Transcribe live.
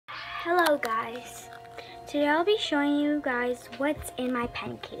Hello guys, today I'll be showing you guys what's in my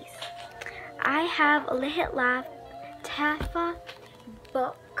pen case. I have a Lihit Lab Tafa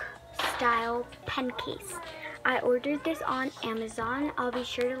book style pen case. I ordered this on Amazon. I'll be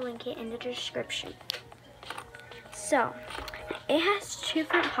sure to link it in the description. So, it has two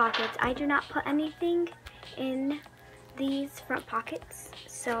front pockets. I do not put anything in these front pockets.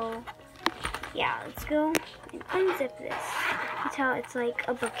 So, yeah, let's go and unzip this. You can tell it's like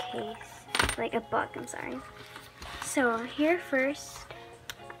a bookcase, like a book, I'm sorry. So here first,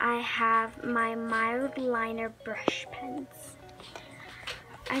 I have my mild liner brush pens.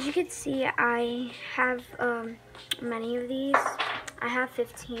 As you can see, I have many of these. I have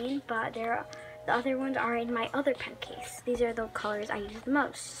 15, but the other ones are in my other pen case. These are the colors I use the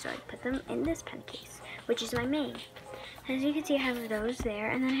most, so I put them in this pen case, which is my main. As you can see, I have those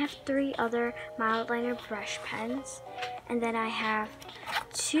there, and then I have 3 other mild liner brush pens, and then I have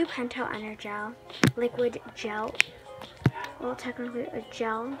 2 Pentel Energel liquid gel, well, technically a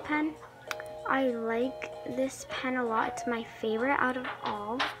gel pen. I like this pen a lot. It's my favorite out of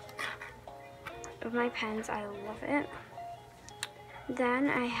all of my pens. I love it. Then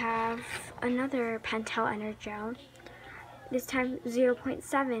I have another Pentel Energel, this time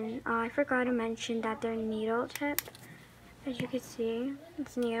 0.7. I forgot to mention that they're needle tip. As you can see,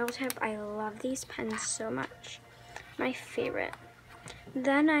 it's needle tip. I love these pens so much. My favorite.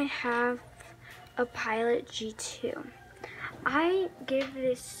 Then I have a Pilot G2. I give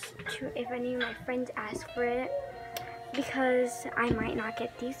this to if any of my friends ask for it because I might not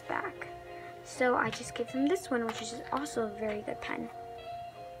get these back. So I just give them this one, which is also a very good pen.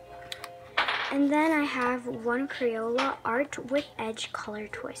 And then I have one Crayola Art with Edge Color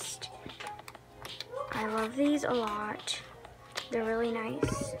Twist. I love these a lot. They're really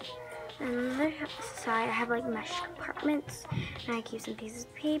nice. And on the other side, I have like mesh compartments, and I keep some pieces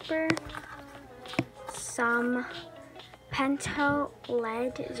of paper, some Pentel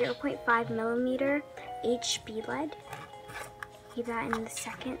lead 0.5 millimeter HB lead. Keep that in the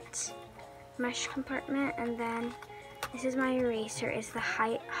second mesh compartment, and then this is my eraser. It's the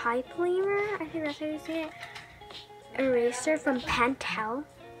high polymer, I think that's how you say it. Eraser from Pentel.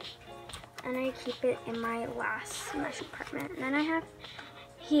 And I keep it in my last mesh compartment. And then I have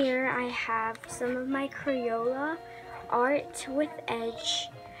here, I have some of my Crayola Art with Edge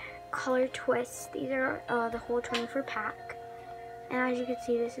Color Twists. These are the whole 24 pack. And as you can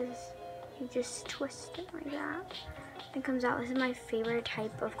see, this is, you just twist it like that. It comes out. This is my favorite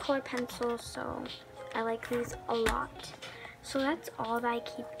type of color pencil, so I like these a lot. So that's all that I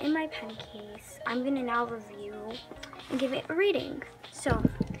keep in my pen case. I'm gonna now review and give it a rating. So,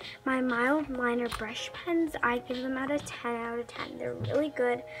 my mild liner brush pens, I give them out of 10 out of 10. They're really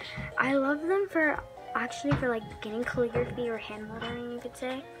good. I love them for like beginning calligraphy or hand lettering, you could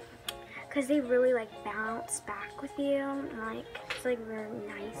say, because they really like bounce back with you. And, like, it's like a very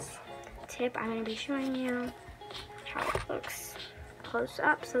nice tip. I'm gonna be showing you how it looks close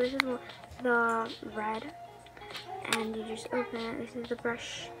up. So this is the red, and you just open it. This is the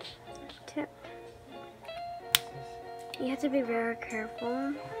brush tip. You have to be very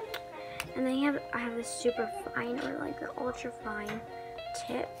careful. And then I have this super fine, or like the ultra fine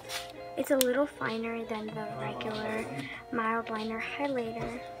tip. It's a little finer than the regular mild liner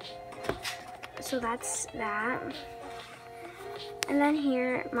highlighter. So that's that. And then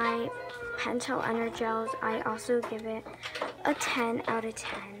here, my Pentel Energels, I also give it a 10 out of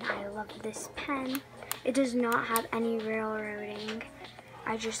 10. I love this pen. It does not have any railroading.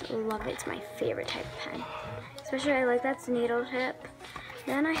 I just love it. It's my favorite type of pen. Especially I like that's needle tip.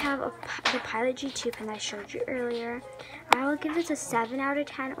 Then I have the Pilot G2 pen I showed you earlier. I will give this a 7 out of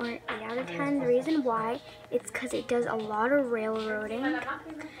 10 or an 8 out of 10. The reason why, it's because it does a lot of railroading.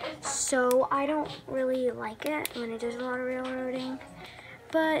 So I don't really like it when it does a lot of railroading.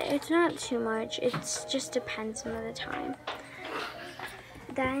 But it's not too much. It just depends some of the time.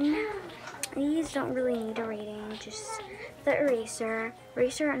 Then these don't really need a rating. Just the eraser.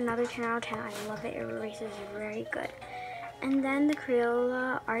 Eraser, another 10 out of 10. I love it. Eraser is very good. And then the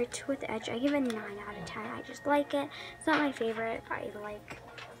Crayola Art with Edge, I give it a 9 out of 10. I just like it. It's not my favorite, but I like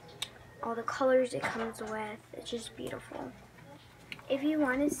all the colors it comes with. It's just beautiful. If you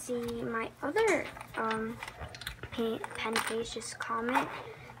want to see my other pen case, just comment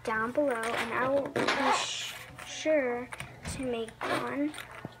down below, and I will be sure to make one.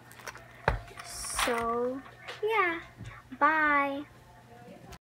 So, yeah. Bye.